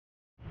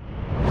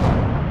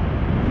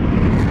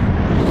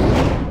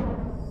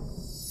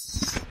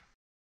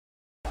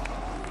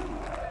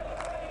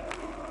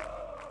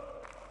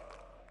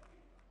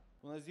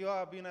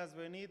ziua, bine ați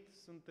venit!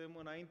 Suntem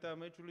înaintea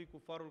meciului cu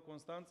Farul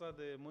Constanța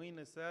de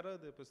mâine seară,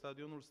 de pe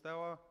Stadionul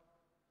Steaua.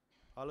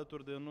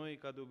 Alături de noi,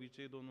 ca de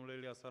obicei, domnul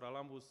Elia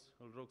Saralambus.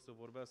 Îl rog să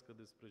vorbească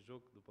despre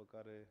joc, după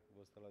care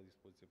vă stă la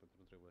dispoziție pentru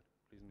întrebări.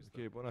 Please, Mr.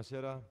 Okay, bună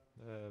seara.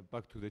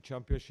 Back to the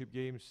championship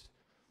games.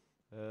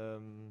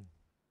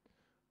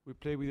 We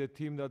play with a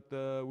team that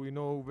we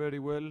know very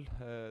well,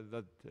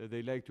 that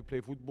they like to play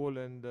football,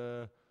 and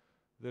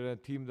they're a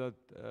team that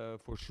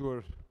for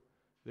sure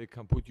they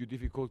can put you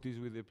difficulties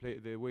with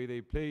the way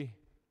they play,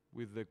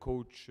 with the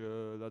coach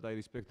that I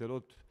respect a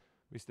lot,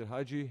 Mr.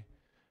 Haji,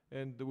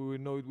 and we will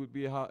know it will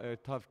be a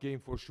tough game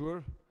for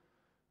sure,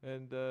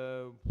 and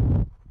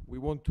we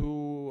want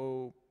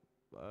to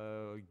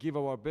give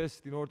our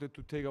best in order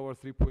to take our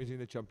 3 points in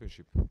the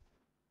championship.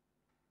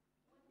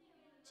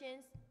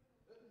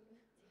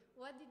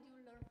 What did you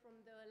learn from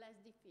the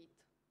last defeat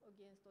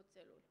against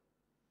Oțelul?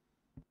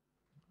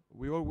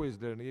 We always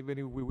learn, even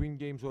if we win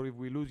games or if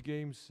we lose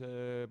games,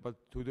 but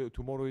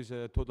tomorrow is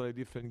a totally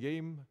different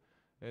game.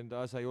 And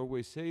as I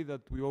always say,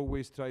 that we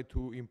always try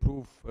to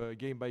improve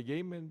game by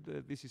game, and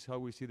this is how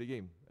we see the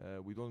game.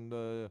 We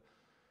don't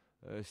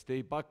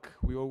stay back,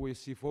 we always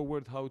see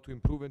forward how to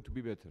improve and to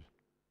be better.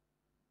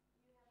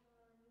 You have a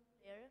new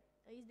player.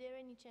 Is there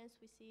any chance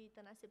we see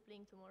Tănase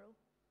playing tomorrow?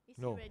 Is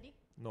No. he ready?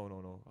 No.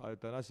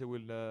 Tănase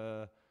will,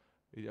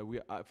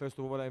 first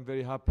of all, I'm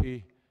very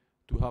happy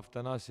to have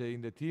Tănase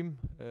in the team.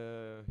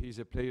 He's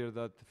a player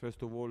that,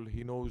 first of all,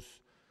 he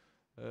knows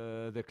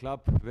the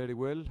club very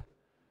well.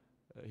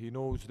 He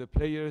knows the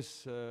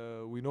players.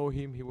 We know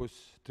him. He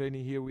was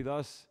training here with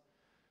us,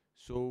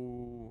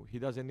 so he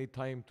doesn't need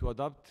time to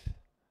adapt.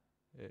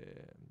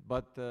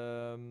 But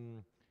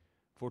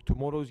for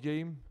tomorrow's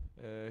game,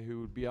 he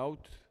will be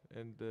out,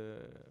 and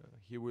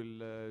he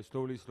will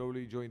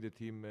slowly join the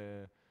team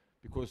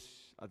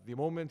because at the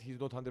moment he's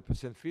not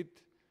 100%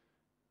 fit,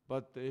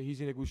 but he's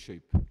in a good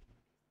shape. Do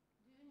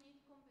you need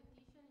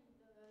competition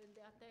in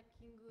the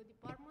attacking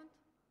department?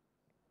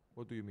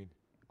 What do you mean,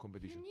 You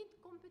competition? need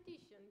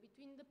competition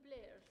between the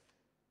players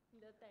in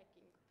the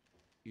attacking.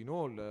 In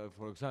all,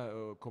 for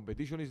example,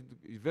 competition is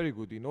very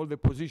good in all the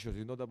positions.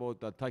 It's not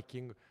about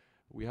attacking.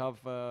 We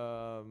have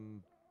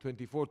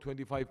 24,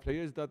 25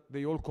 players that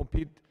they all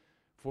compete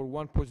for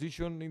one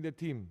position in the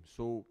team.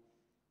 So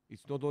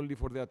it's not only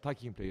for the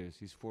attacking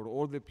players, it's for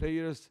all the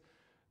players.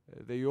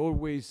 They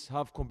always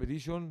have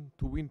competition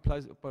to win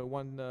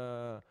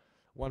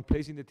one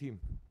place in the team.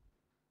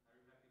 Are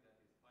you happy that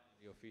it's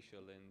finally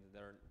official and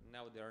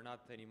now there are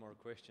not any more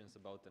questions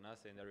about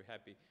Tănase, and are you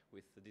happy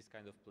with this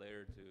kind of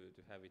player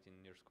to have it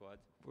in your squad?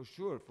 For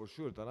sure.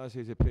 Tănase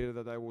is a player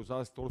that I was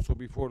asked also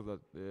before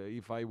that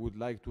if I would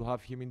like to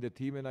have him in the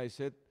team, and I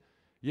said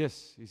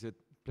yes. He's a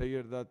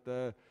player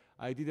that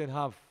I didn't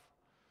have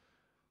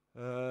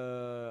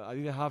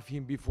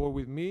him before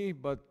with me,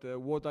 but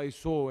what I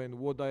saw and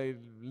what I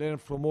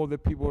learned from all the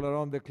people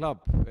around the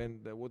club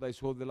and what I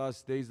saw the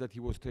last days that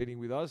he was training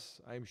with us,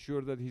 I'm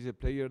sure that he's a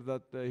player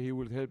that he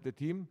will help the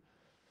team.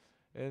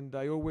 And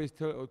I always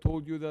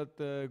told you that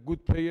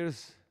good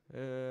players,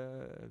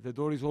 the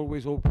door is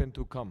always open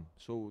to come.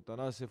 So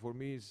Tănase for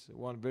me is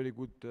one very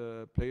good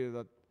player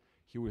that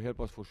he will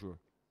help us for sure.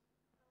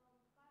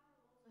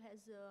 Farul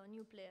has a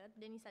new player,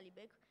 Denis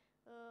Alibek.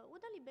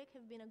 Would Alibek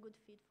have been a good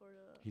fit for...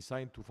 He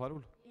signed to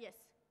Farul?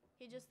 Yes,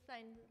 he just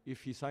signed.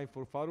 If he signed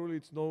for Farul,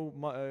 it's no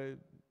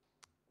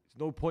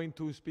point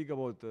to speak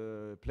about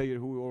a player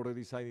who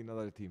already signed in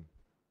another team.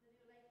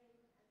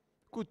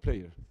 Good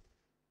player.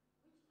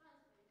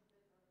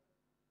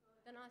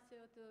 Tănase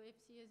at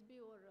FCSB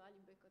or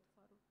Alibek at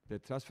Farul? The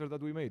transfer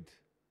that we made,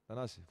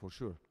 Tănase, for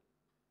sure. Are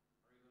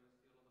you going to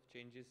see a lot of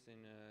changes in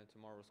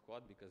tomorrow's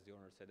squad, because the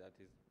owner said that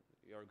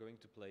you are going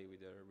to play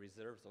with the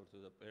reserves or to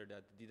the player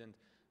that didn't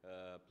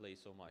play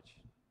so much?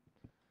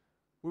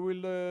 We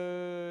will,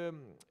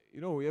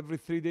 every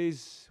 3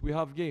 days we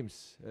have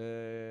games,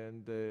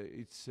 and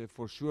it's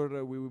for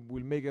sure we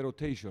will make a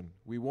rotation.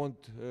 We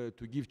want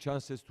to give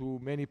chances to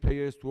many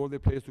players, to all the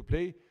players to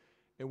play,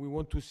 and we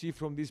want to see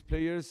from these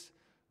players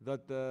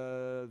that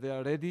they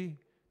are ready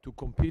to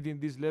compete in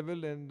this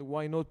level, and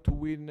why not to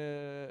win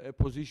a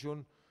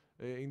position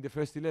in the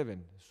first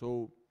 11.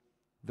 So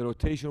the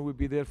rotation will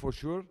be there for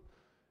sure.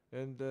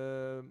 And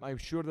I'm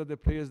sure that the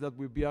players that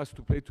will be asked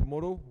to play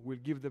tomorrow will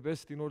give the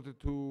best in order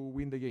to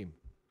win the game.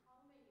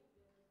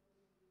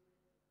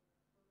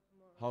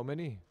 How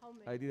many? How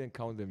many? I didn't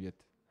count them yet.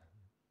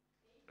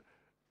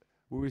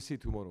 We will see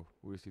tomorrow.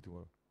 There have been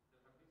some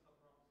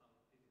physical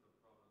problems with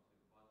Button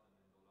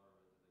and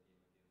Dolarez in the game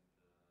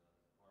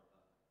against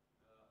Sparta.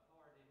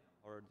 How are they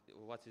now? Or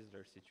what is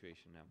their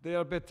situation now? They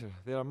are better.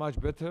 They are much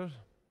better.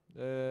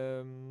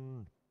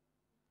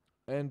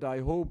 And I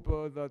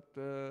hope that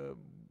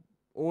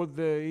all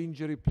the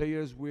injury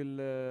players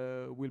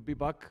will be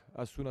back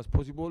as soon as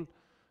possible.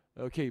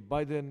 Okay,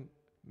 Biden,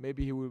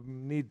 maybe he will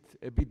need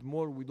a bit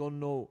more. We don't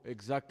know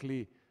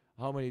exactly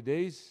how many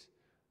days.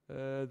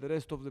 The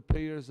rest of the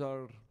players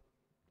are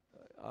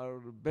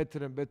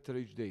better and better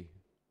each day.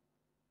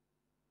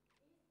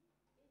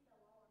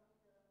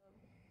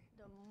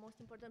 The most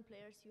important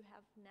players you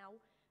have now.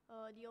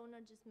 the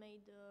owner just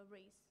made a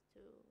raise to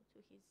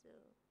his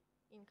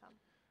income?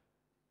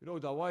 You know,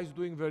 Dawa is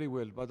doing very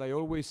well, but I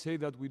always say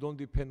that we don't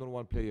depend on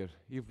one player.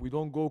 If we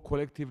don't go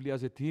collectively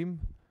as a team,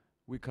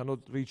 we cannot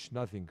reach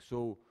nothing.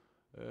 So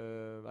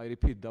I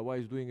repeat, Dawa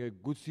is doing a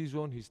good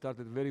season. He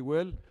started very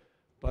well,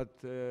 but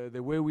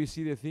the way we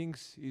see the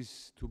things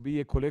is to be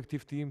a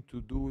collective team,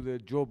 to do the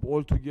job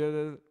all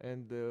together.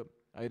 And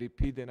I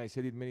repeat, and I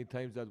said it many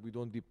times, that we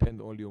don't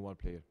depend only on one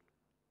player.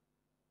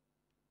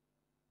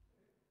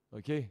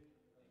 Okay?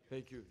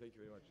 Thank you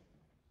very much.